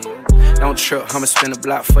 Don't trip, I'ma spin the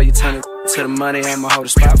block for you. Turn it to the money, I'ma hold a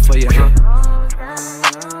spot for you, huh?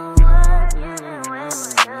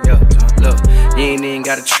 Yo, look, you ain't even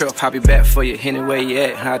got a trip, I'll be back for you. Anywhere you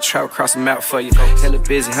at, I'll travel across the map for you. Hella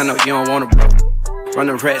busy, I know you don't wanna broke. Run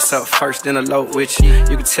the rats up first, then elope with you.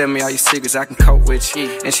 You can tell me all your secrets, I can cope with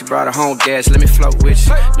you. And she brought her home gas, let me float with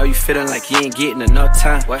you. Know you feeling like you ain't getting enough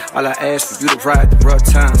time. All I ask for you to ride the rough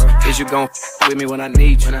times. Is you gon' with me when I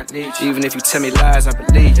need you? Even if you tell me lies, I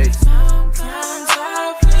believe you.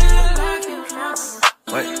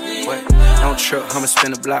 What? Don't trip, I'ma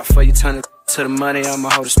spin the block for you. Turn it to the money, I'ma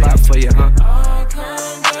hold the spot for you, huh?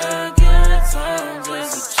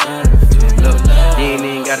 Look, you ain't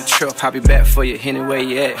even got a trip, I'll be back for you. Anywhere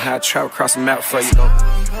you at, I'll travel across the map for you.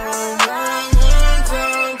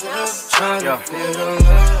 Yo.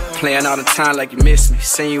 Playing all the time like you miss me.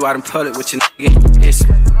 Seeing you out in public with your nigga, it's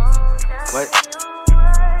me. What?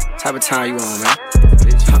 Type of time you on, man?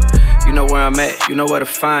 You know where I'm at, you know where to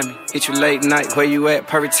find me. Hit you late night, where you at,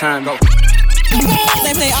 perfect time, go.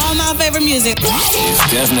 They play all my favorite music.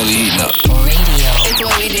 It's definitely heating up. Radio. It's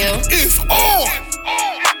what we do. It's on!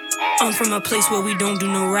 I'm from a place where we don't do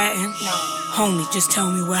no ratting. Homie, just tell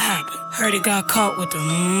me what happened. Heard it got caught with the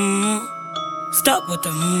stuck with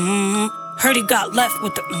the Heard it got left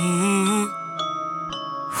with the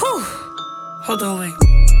Whew. Hold on, wait.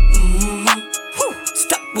 Whew.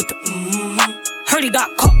 Stuck with the Heard he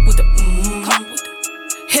got caught with the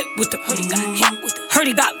hit with the heard he got hit with the heard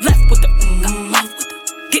he got left with the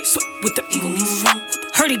get swept with the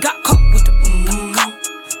heard he got caught with the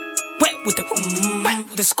wet with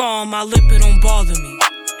the scar on my lip, it don't bother me.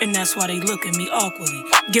 And that's why they look at me awkwardly.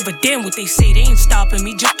 Give a damn what they say, they ain't stopping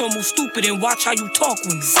me. Just don't move stupid and watch how you talk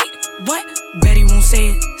with me. Say what? Bet he won't say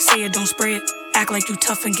it, don't spray it. Act like you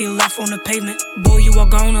tough and get left on the pavement. Boy, you a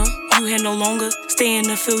goner, you here no longer. Stay in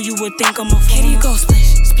the field, you would think I'm a kitty go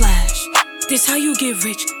splish, splash. This how you get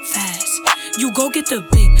rich fast. You go get the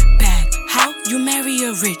big bag. How? You marry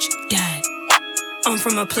a rich dad. I'm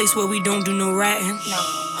from a place where we don't do no ratting.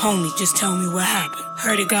 Homie, just tell me what happened.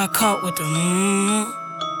 Heard it got caught with the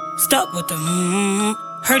stuck with the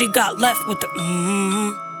Heard it got left with the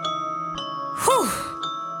Whew.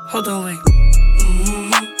 Hold on, wait.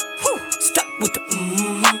 Whew. Stuck with the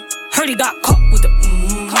Heard he got caught with the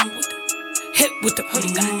hit with the heard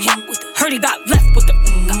he got hit with the heard he got left with the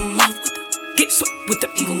get swept with the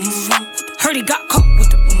heard he got caught with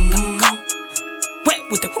the wet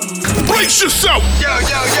with the brace yourself! Yo!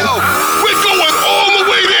 We're going all the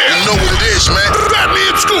way there! You know what it is, man.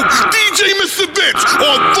 Fatman Scoop, DJ Mr. Vince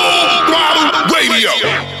on Full Throttle Radio.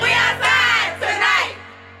 We outside tonight.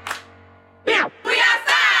 We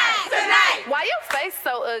outside tonight. Why your face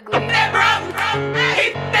so ugly? That broke,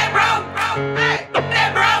 hey, that broke, hey,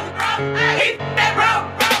 that broke, hey, that broke,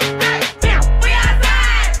 hey. We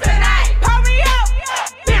outside tonight. Pull me up.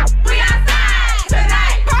 We outside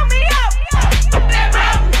tonight. Pull me up. That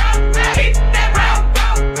broke, hey, that broke,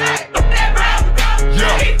 hey, that broke,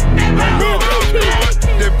 hey,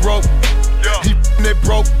 That broke, he that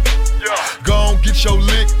broke. Gon' get your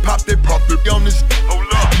lick, pop that on this.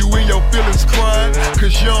 You in your feelings crying,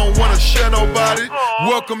 cause you don't wanna share nobody.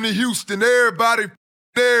 Welcome to Houston, everybody.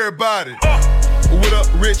 What up,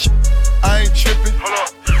 Rich? I ain't tripping.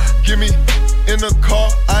 Give me in the car,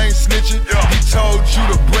 I ain't snitching. He told you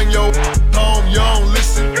to bring your home, you don't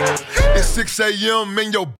listen. It's 6 a.m.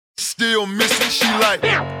 and your still missing. She like, we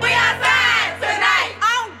outside tonight.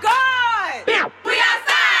 On guard. We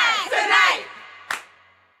outside tonight.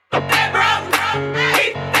 That broke,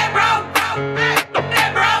 hey, that broke, hey,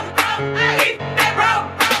 that broke, hey, that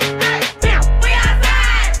broke, hey. We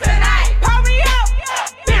outside tonight. Pull me up.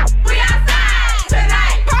 We outside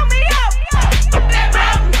tonight. Pull me up. That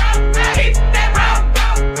broke, hey, that broke,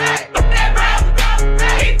 hey, that broke,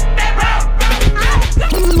 hey, that broke.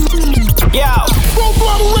 Yo. Full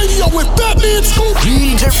Throttle Radio with Fatman Scoop,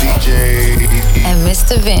 DJ And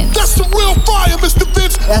Mr. Vince. That's the real fire, Mr.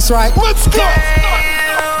 Vince. That's right. Let's go.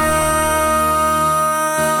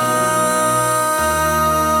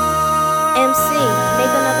 MC,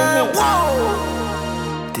 make another hit.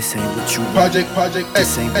 This ain't what you want. Project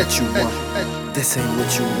This ain't what you want. This ain't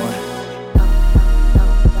what you want.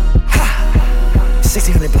 Ha!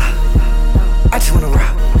 1600 block. I just wanna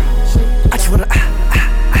rock. I just wanna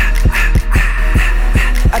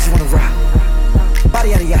I just wanna rock.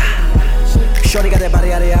 Body out of ya. Shorty got that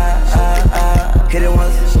body out of ya. Hit it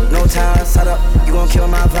once, no time. Side up, you gon' kill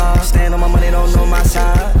my vibe. Stand on my money, don't know my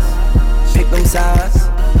size. Pick them sides,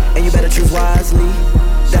 and you better choose wisely.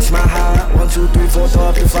 That's my high. 1, 2, 3, 4, throw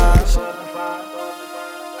up to 5.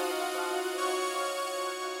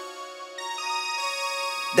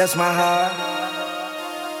 That's my high.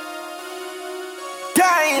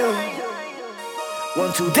 Damn.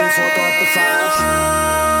 1, 2, 3, 4, throw up to 5.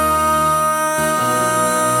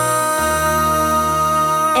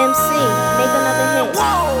 MC, make another hit.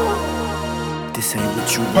 This ain't what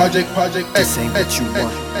you want. Project, this ain't what you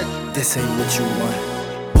want. This ain't what you want.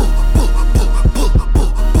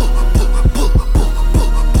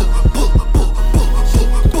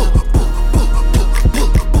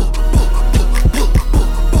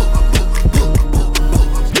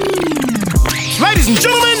 Ladies and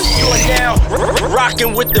gentlemen, you are now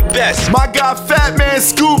rocking with the best. My guy Fatman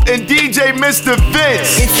Scoop and DJ Mr.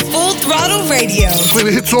 Vince. It's Full Throttle Radio. Play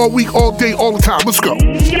the hits all week, all day, all the time. Let's go.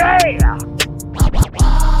 Yeah!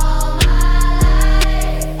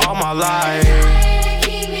 All my life,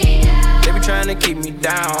 they be trying to keep me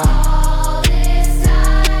down.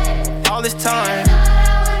 All this time,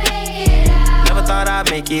 never thought I'd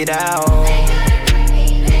make it out.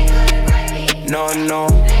 No, no.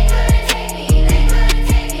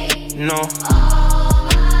 No.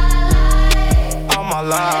 All my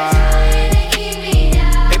life,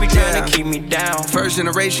 they be trying to keep me down. First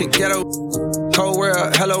generation ghetto, cold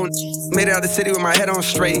world, hello. Made it out the city with my head on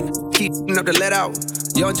straight. Keep up the let out.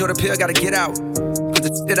 Yo, enjoy the pill, gotta get out. Cause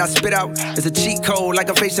the that I spit out is a cheat code, like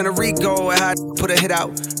I'm facing a Rico. I had to put a hit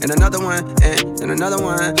out, and another one, and another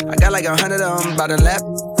one. I got like 100 of them by the lap.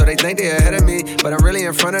 So they think they ahead of me, but I'm really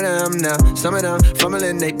in front of them now. Some of them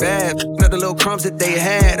fumbling they bad. The little crumbs that they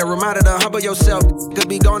had. A reminder to humble yourself. Could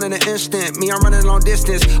be gone in an instant. Me, I'm running long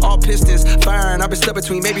distance. All pistons firing. I've been stuck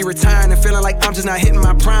between maybe retiring and feeling like I'm just not hitting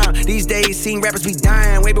my prime. These days, seeing rappers be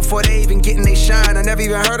dying way before they even getting they shine. I never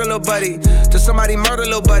even heard a little buddy till somebody murder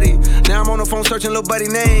little buddy. Now I'm on the phone searching little buddy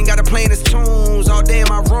name. Got to playing his tunes all day in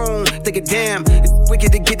my room. Thinking, damn, it's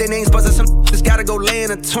wicked to get their names buzzing. Some just gotta go lay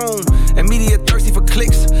in a tomb. And media thirsty for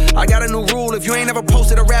clicks. I got a new rule. If you ain't ever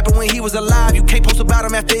posted a rapper when he was alive, you can't post about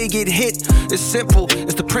him after he get hit. It's simple,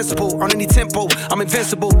 it's the principle. On any tempo, I'm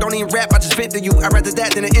invincible. Don't even rap, I just vent to you. I'd rather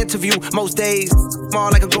that than an interview. Most days,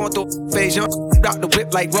 small like I'm going through a phase. Young out the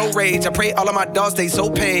whip like road rage. I pray all of my dogs stay so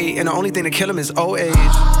paid. And the only thing to kill them is old age.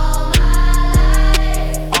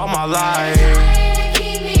 All my life,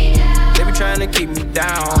 they be trying to keep me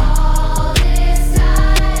down.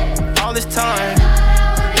 All this time,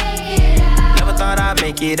 never thought I'd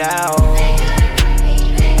make it out.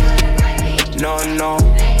 No, no.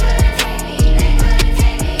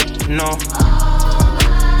 No.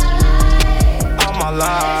 All my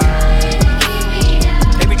life,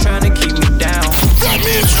 they be trying to keep me down.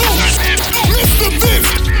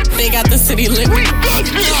 They got the city lit.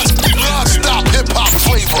 Non-stop hip-hop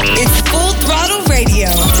flavor. It's Full Throttle Radio.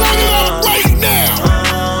 Turn it up right now.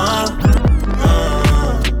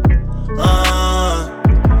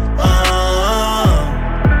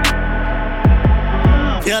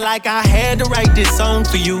 Feel like I had to write this song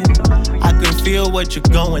for you. I can feel what you're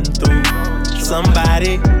going through.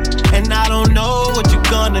 Somebody, and I don't know what you're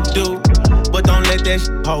gonna do. But don't let that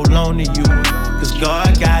shit hold on to you. Cause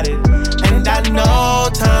God got it. And I know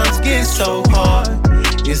times get so hard.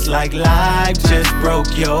 It's like life just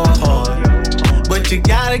broke your heart. But you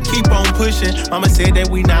gotta keep on pushing. Mama said that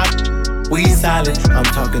we solid. I'm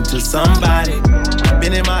talking to somebody.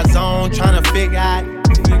 Been in my zone trying to figure out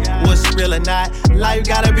what's real or not. Life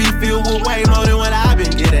gotta be filled with way more than what I've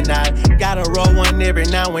been getting out. Gotta roll one every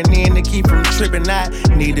now and then to keep from tripping out.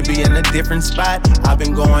 Need to be in a different spot. I've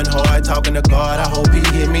been going hard, talking to God. I hope he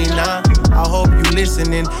hear me now. I hope you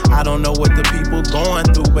listening. I don't know what the people going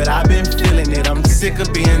through, but I've been feeling it. I'm sick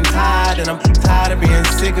of being tired, and I'm tired of being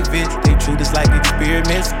sick of it. They treat us like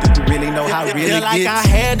experiments. Do you really know how it really gets? Feel like I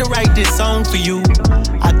had to write this song for you.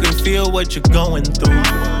 I can feel what you're going through.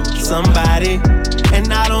 Somebody,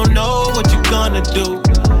 and I don't know what you're gonna do.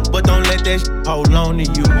 But don't let that shit hold on to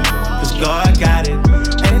you. Cause God got it.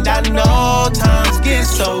 And I know times get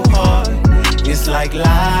so hard. It's like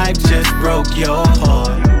life just broke your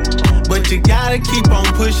heart. But you gotta keep on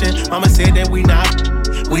pushing. Mama said that we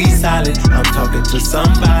solid. I'm talking to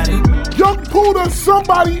somebody. Young Puda,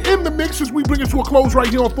 somebody in the mix as we bring it to a close right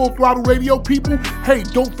here on Full Throttle Radio, people. Hey,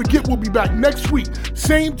 don't forget we'll be back next week.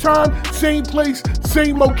 Same time, same place,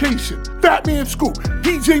 same location. Fatman Scoop,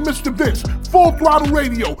 DJ Mr. Vince, Full Throttle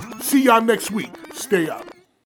Radio. See y'all next week. Stay up.